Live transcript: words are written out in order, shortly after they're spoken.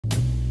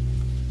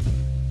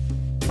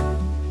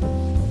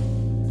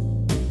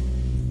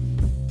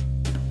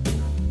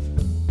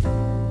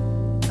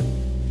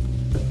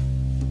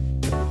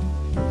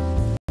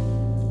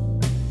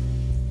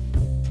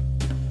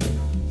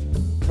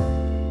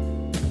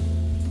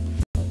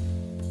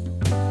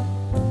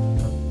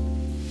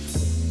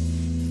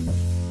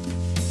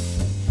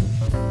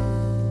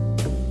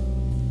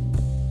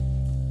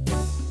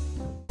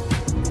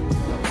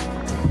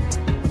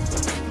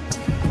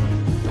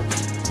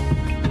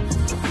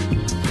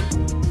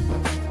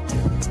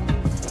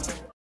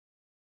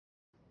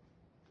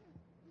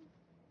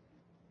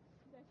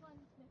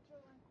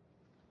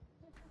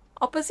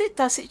Opposite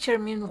Tasik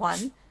Cermin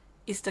 1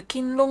 is the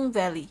Kin Loong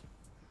Valley.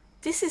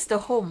 This is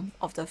the home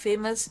of the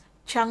famous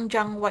Chang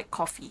Jiang White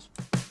Coffee.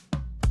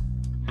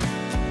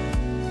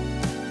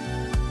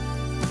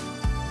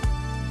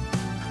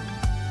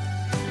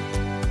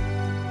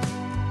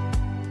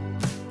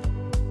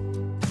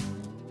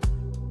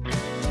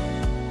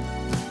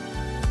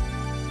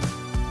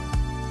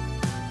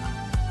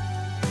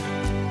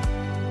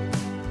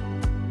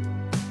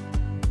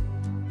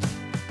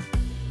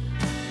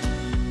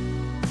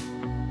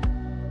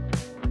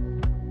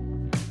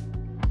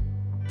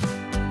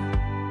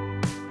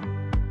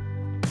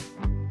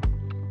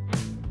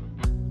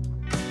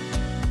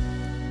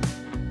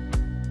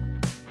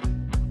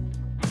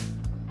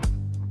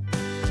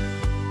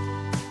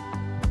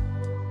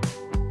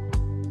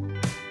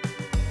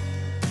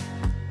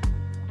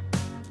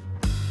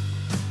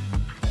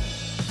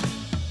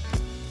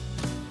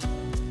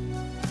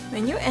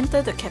 When you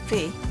enter the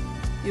cafe,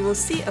 you will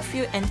see a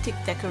few antique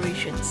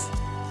decorations.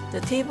 The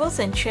tables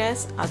and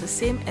chairs are the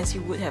same as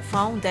you would have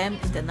found them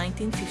in the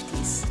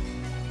 1950s.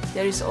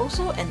 There is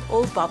also an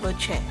old barber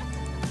chair.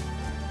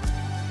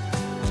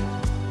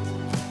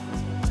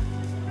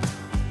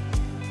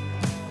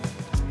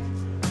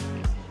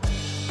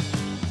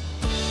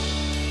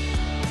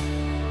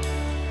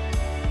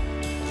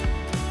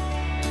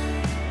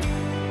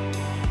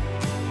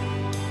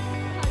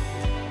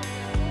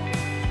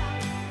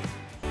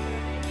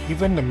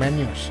 Even the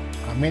menus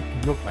are made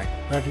to look like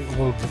very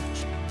old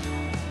books.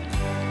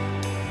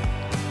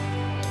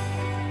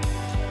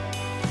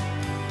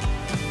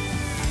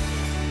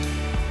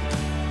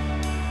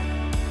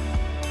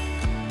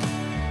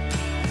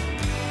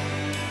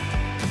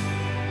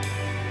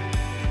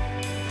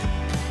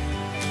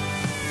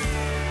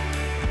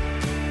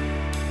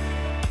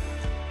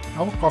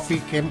 Our coffee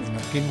came in a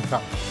tin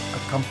cup,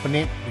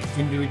 accompanied with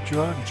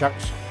individual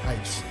jugs of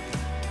ice.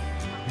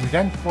 You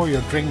then pour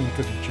your drink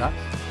into the jug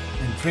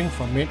and drink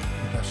from it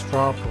with a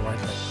straw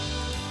provided.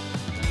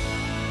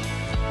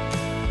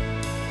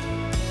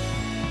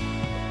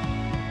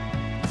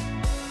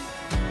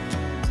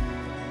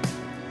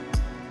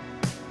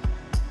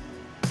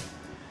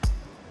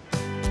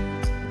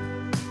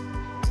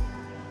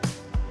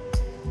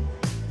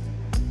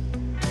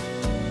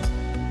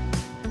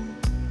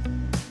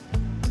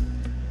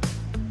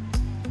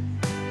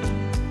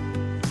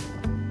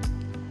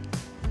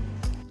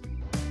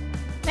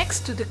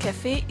 Next to the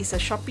cafe is a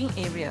shopping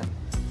area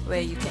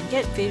where you can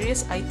get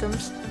various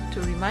items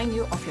to remind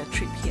you of your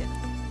trip here.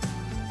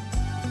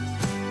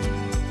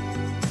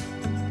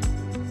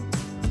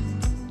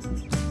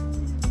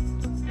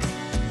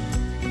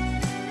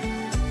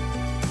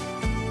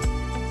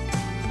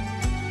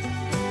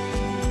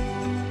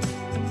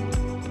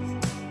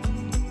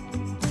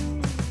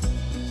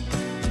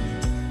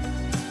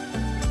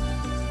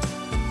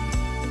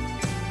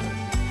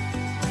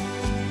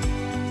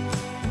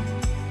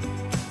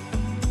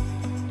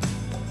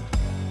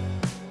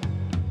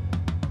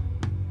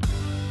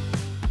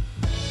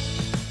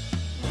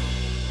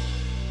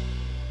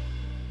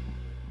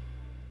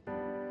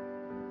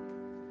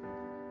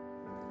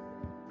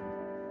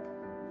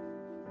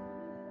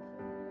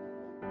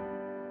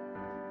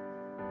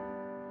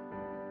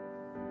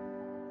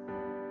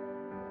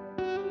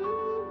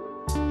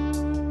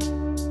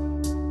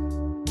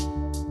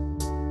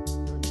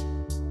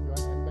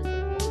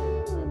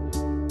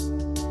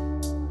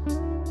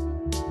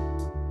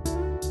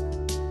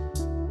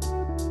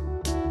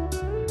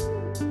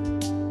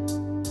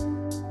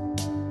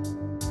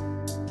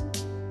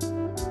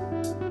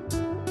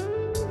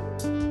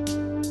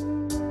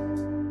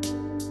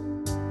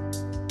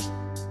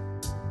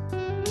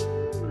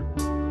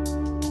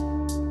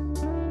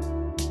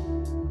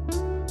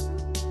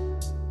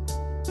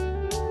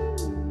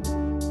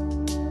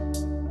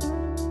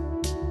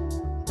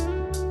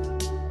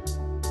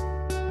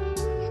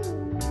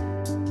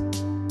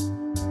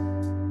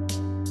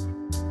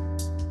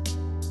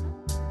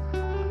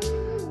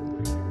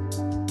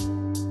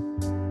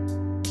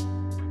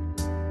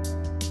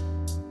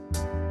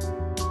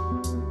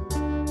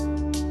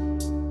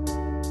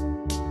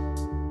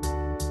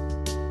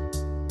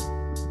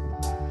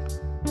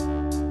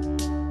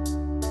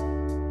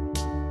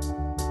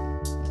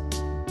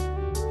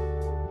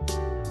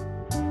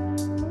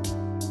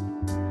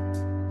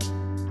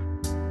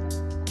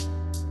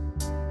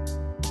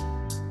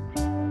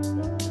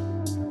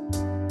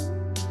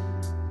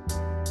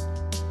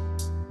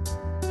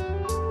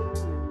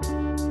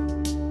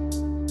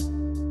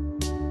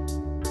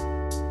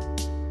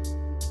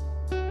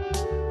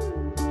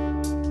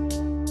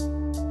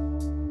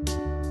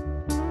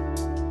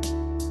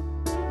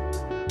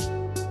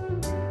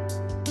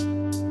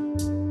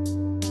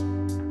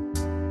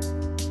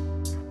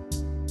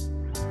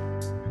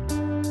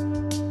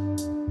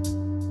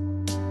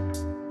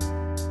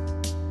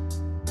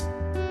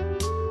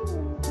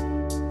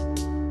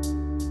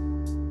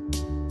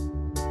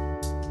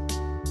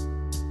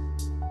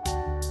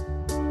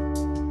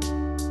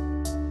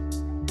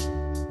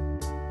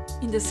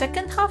 In the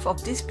second half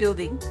of this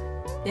building,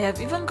 they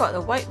have even got a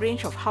wide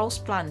range of house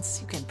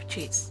plants you can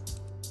purchase.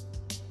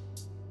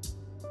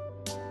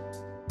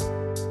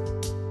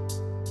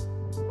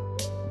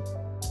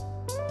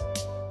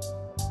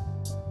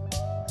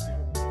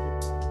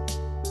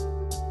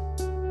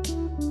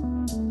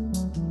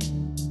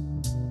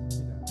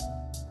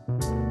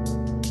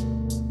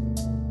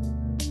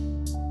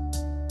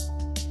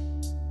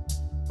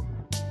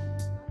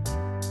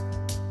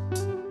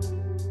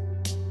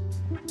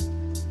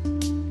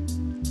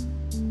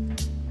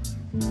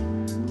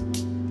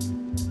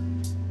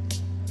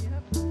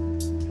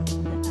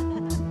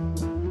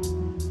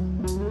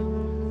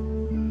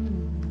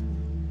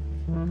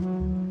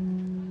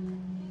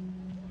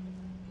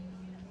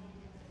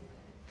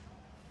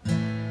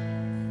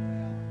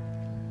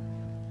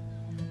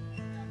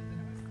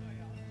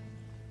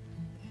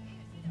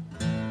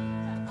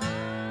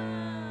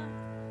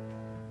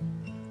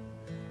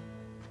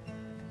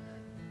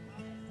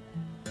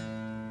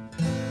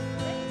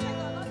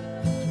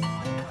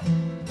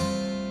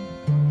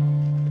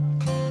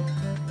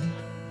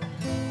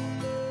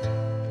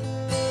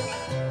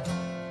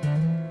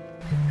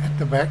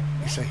 back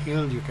is a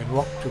hill you can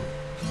walk to.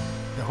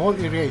 The whole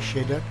area is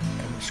shaded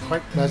and it's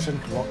quite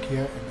pleasant to walk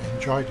here and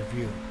enjoy the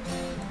view.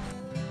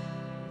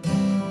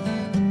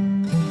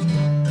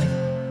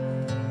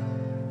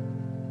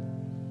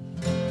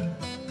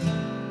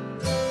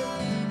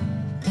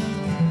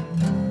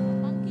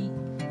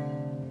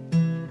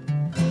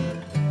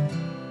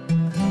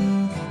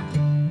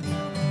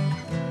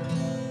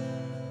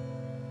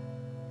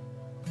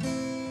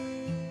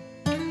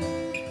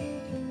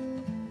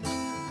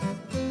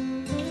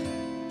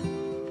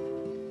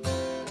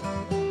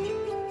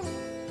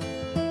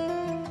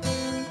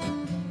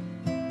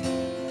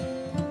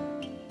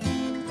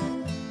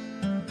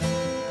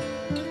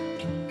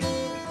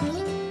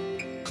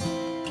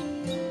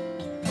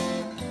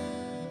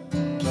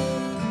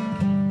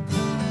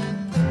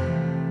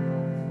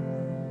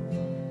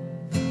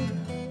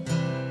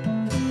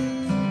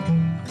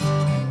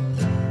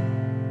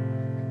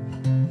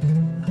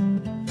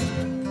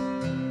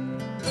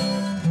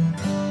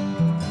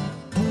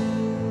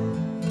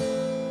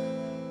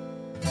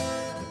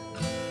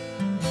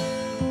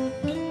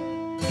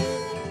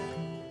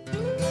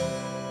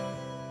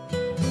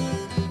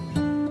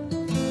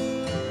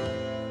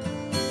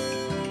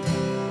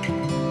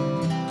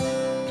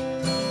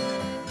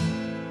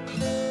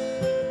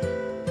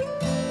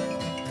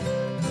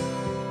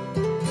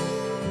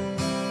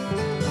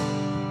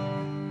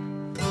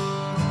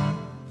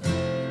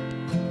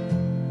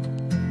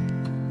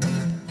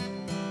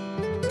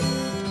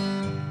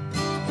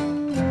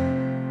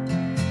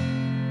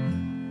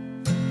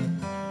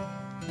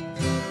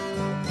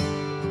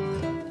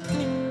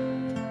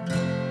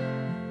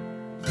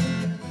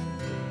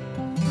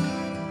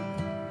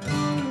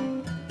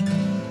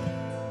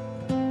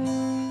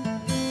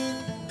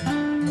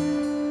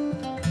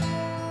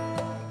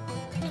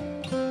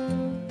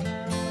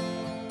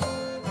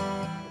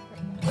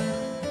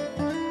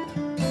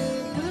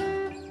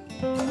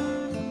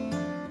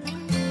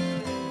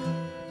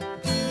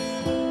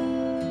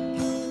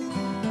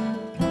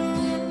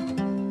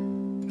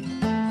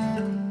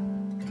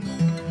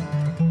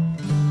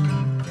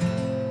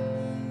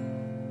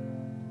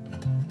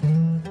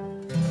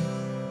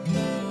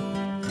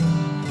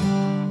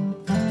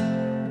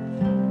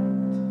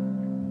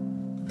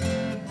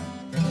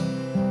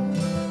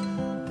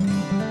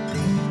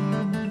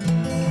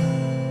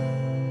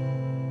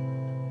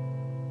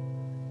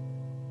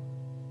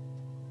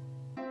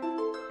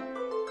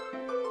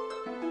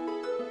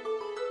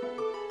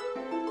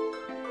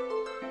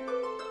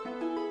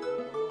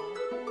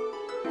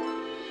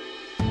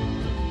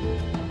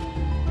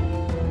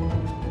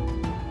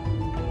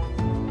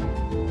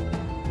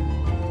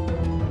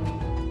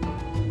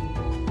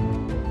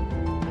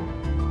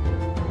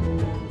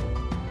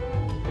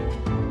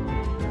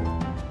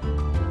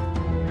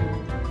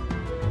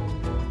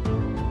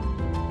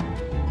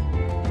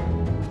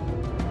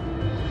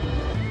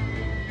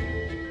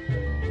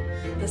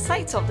 The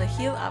sides of the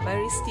hill are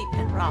very steep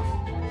and rough.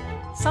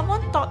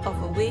 Someone thought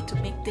of a way to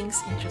make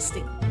things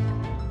interesting.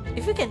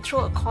 If you can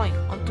throw a coin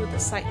onto the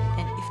side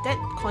and if that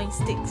coin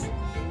sticks,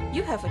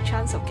 you have a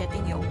chance of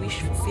getting your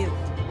wish fulfilled.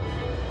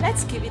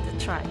 Let's give it a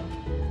try.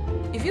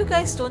 If you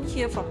guys don't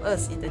hear from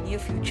us in the near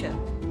future,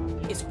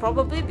 it's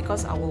probably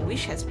because our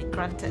wish has been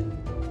granted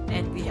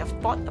and we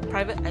have bought a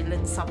private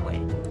island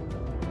somewhere.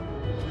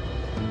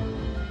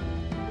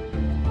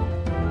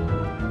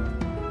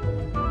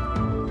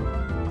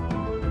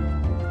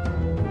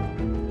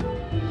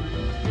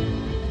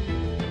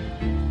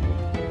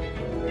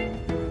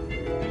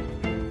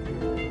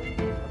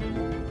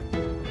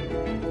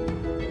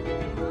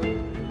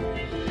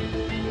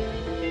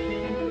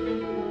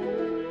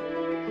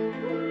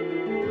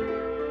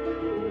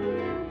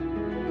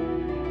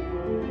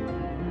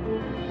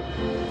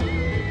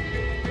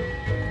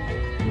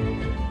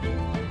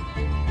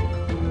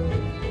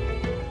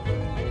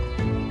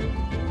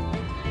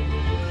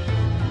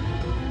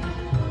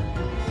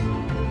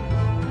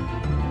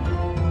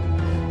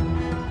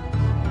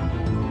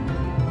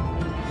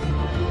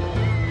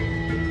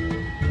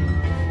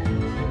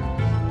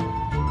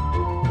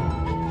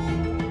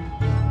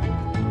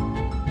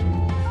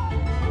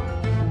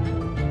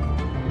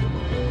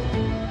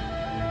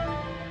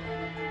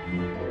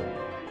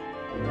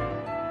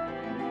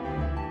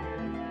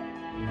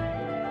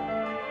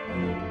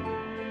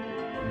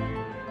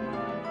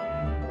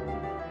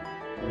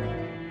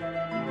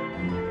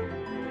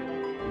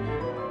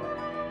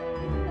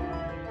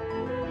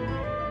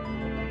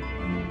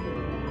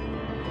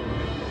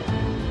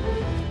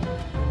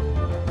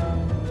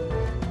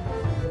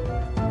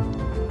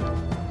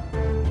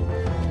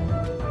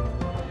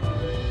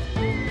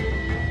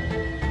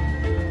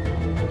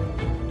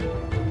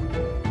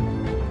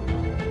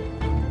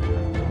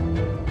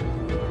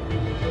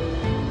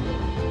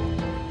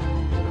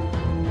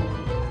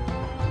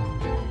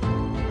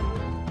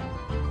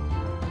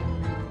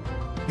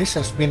 This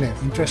has been an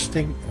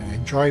interesting and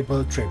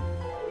enjoyable trip.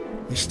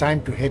 It's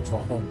time to head for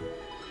home.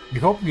 We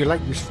hope you like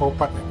this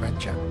 4-part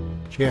adventure.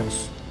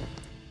 Cheers!